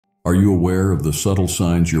Are you aware of the subtle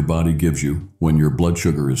signs your body gives you when your blood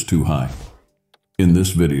sugar is too high? In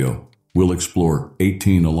this video, we'll explore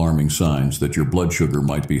 18 alarming signs that your blood sugar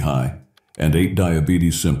might be high and 8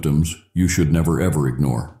 diabetes symptoms you should never ever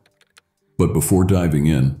ignore. But before diving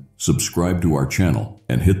in, subscribe to our channel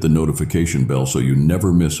and hit the notification bell so you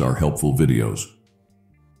never miss our helpful videos.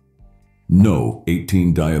 No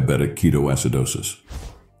 18 diabetic ketoacidosis.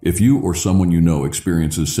 If you or someone you know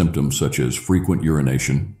experiences symptoms such as frequent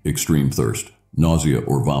urination, extreme thirst, nausea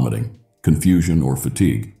or vomiting, confusion or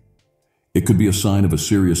fatigue, it could be a sign of a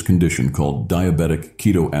serious condition called diabetic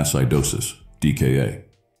ketoacidosis, DKA.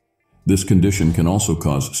 This condition can also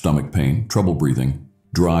cause stomach pain, trouble breathing,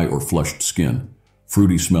 dry or flushed skin,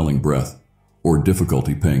 fruity smelling breath, or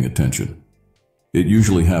difficulty paying attention. It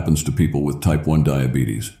usually happens to people with type 1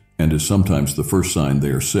 diabetes and is sometimes the first sign they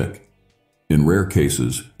are sick. In rare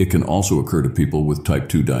cases, it can also occur to people with type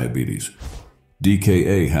 2 diabetes.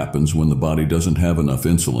 DKA happens when the body doesn't have enough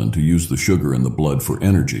insulin to use the sugar in the blood for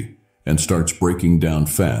energy and starts breaking down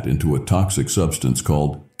fat into a toxic substance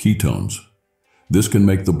called ketones. This can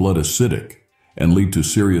make the blood acidic and lead to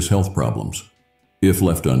serious health problems. If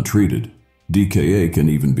left untreated, DKA can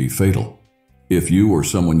even be fatal. If you or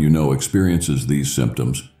someone you know experiences these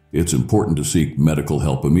symptoms, it's important to seek medical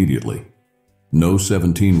help immediately. No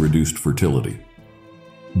 17 reduced fertility.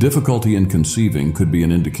 Difficulty in conceiving could be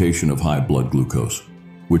an indication of high blood glucose,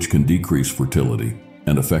 which can decrease fertility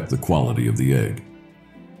and affect the quality of the egg.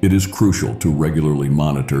 It is crucial to regularly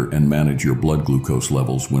monitor and manage your blood glucose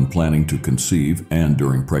levels when planning to conceive and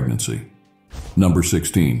during pregnancy. Number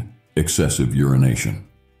 16, excessive urination.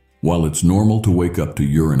 While it's normal to wake up to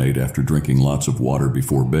urinate after drinking lots of water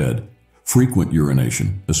before bed, frequent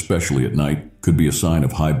urination, especially at night, could be a sign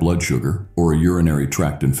of high blood sugar or a urinary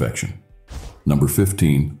tract infection. Number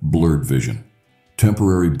 15, blurred vision.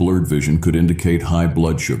 Temporary blurred vision could indicate high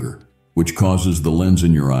blood sugar, which causes the lens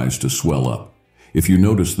in your eyes to swell up. If you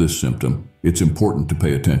notice this symptom, it's important to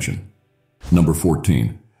pay attention. Number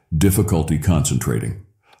 14, difficulty concentrating.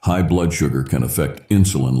 High blood sugar can affect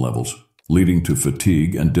insulin levels, leading to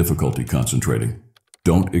fatigue and difficulty concentrating.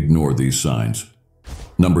 Don't ignore these signs.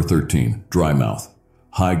 Number 13, dry mouth.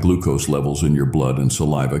 High glucose levels in your blood and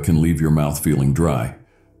saliva can leave your mouth feeling dry.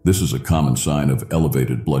 This is a common sign of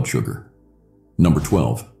elevated blood sugar. Number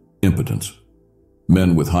 12, impotence.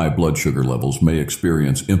 Men with high blood sugar levels may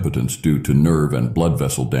experience impotence due to nerve and blood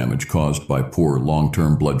vessel damage caused by poor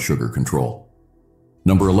long-term blood sugar control.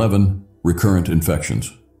 Number 11, recurrent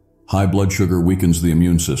infections. High blood sugar weakens the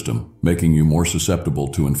immune system, making you more susceptible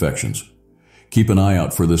to infections. Keep an eye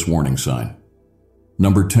out for this warning sign.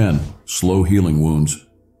 Number 10, slow healing wounds.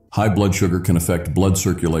 High blood sugar can affect blood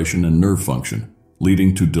circulation and nerve function,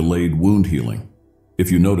 leading to delayed wound healing.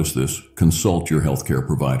 If you notice this, consult your healthcare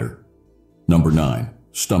provider. Number 9,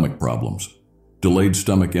 stomach problems. Delayed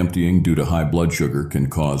stomach emptying due to high blood sugar can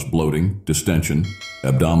cause bloating, distension,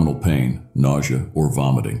 abdominal pain, nausea, or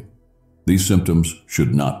vomiting. These symptoms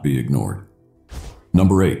should not be ignored.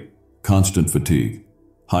 Number 8, constant fatigue.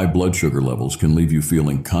 High blood sugar levels can leave you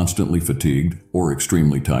feeling constantly fatigued or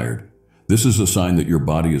extremely tired. This is a sign that your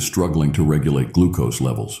body is struggling to regulate glucose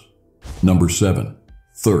levels. Number 7,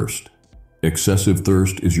 thirst. Excessive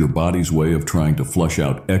thirst is your body's way of trying to flush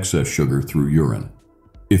out excess sugar through urine.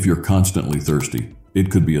 If you're constantly thirsty, it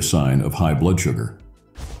could be a sign of high blood sugar.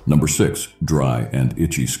 Number 6, dry and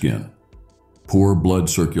itchy skin. Poor blood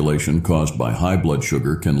circulation caused by high blood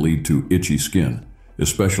sugar can lead to itchy skin,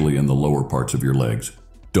 especially in the lower parts of your legs.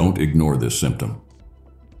 Don't ignore this symptom.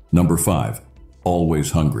 Number 5,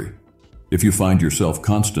 always hungry. If you find yourself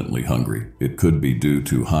constantly hungry, it could be due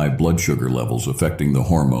to high blood sugar levels affecting the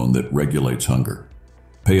hormone that regulates hunger.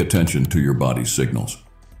 Pay attention to your body's signals.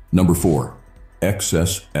 Number 4,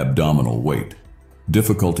 excess abdominal weight.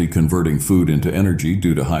 Difficulty converting food into energy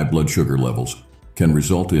due to high blood sugar levels can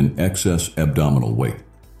result in excess abdominal weight.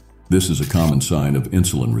 This is a common sign of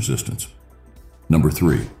insulin resistance. Number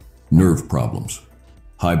 3, nerve problems.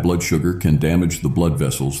 High blood sugar can damage the blood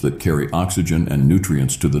vessels that carry oxygen and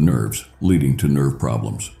nutrients to the nerves, leading to nerve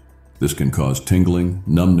problems. This can cause tingling,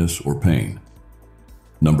 numbness, or pain.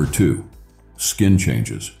 Number 2, skin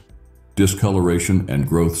changes. Discoloration and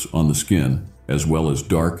growths on the skin, as well as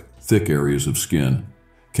dark, thick areas of skin,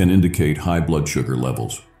 can indicate high blood sugar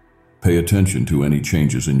levels. Pay attention to any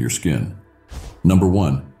changes in your skin. Number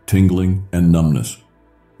 1, tingling and numbness.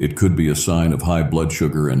 It could be a sign of high blood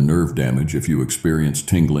sugar and nerve damage if you experience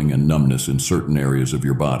tingling and numbness in certain areas of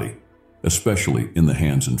your body, especially in the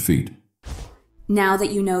hands and feet. Now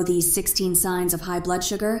that you know these 16 signs of high blood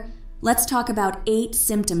sugar, let's talk about 8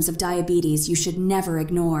 symptoms of diabetes you should never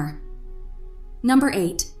ignore. Number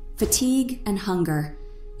 8, fatigue and hunger.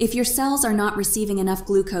 If your cells are not receiving enough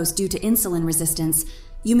glucose due to insulin resistance,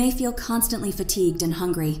 you may feel constantly fatigued and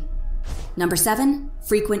hungry. Number 7,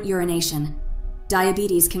 frequent urination.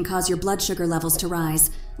 Diabetes can cause your blood sugar levels to rise,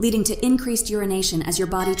 leading to increased urination as your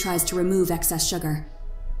body tries to remove excess sugar.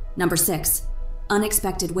 Number 6,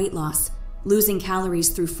 unexpected weight loss. Losing calories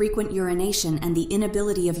through frequent urination and the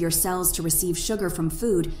inability of your cells to receive sugar from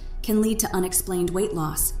food can lead to unexplained weight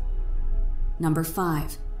loss. Number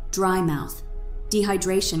 5, dry mouth.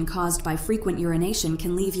 Dehydration caused by frequent urination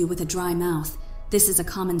can leave you with a dry mouth. This is a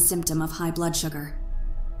common symptom of high blood sugar.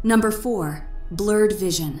 Number 4, blurred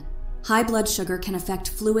vision. High blood sugar can affect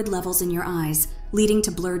fluid levels in your eyes, leading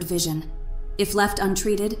to blurred vision. If left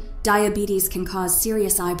untreated, diabetes can cause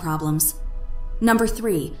serious eye problems. Number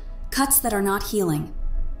 3, cuts that are not healing.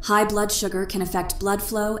 High blood sugar can affect blood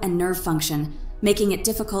flow and nerve function, making it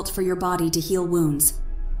difficult for your body to heal wounds.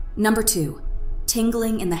 Number 2,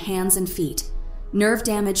 tingling in the hands and feet. Nerve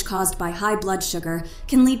damage caused by high blood sugar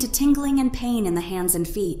can lead to tingling and pain in the hands and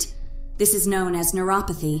feet. This is known as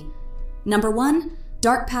neuropathy. Number 1,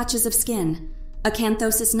 dark patches of skin.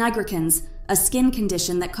 Acanthosis nigricans, a skin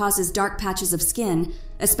condition that causes dark patches of skin,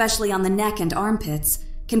 especially on the neck and armpits,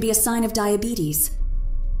 can be a sign of diabetes.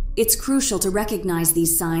 It's crucial to recognize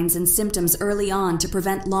these signs and symptoms early on to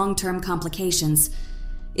prevent long-term complications.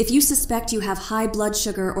 If you suspect you have high blood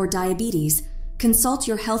sugar or diabetes, consult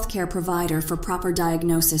your healthcare provider for proper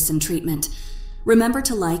diagnosis and treatment. Remember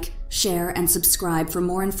to like, share, and subscribe for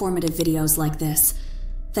more informative videos like this.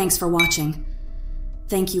 Thanks for watching.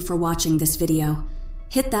 Thank you for watching this video.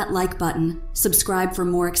 Hit that like button, subscribe for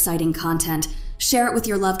more exciting content, share it with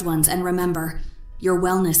your loved ones, and remember, your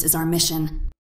wellness is our mission.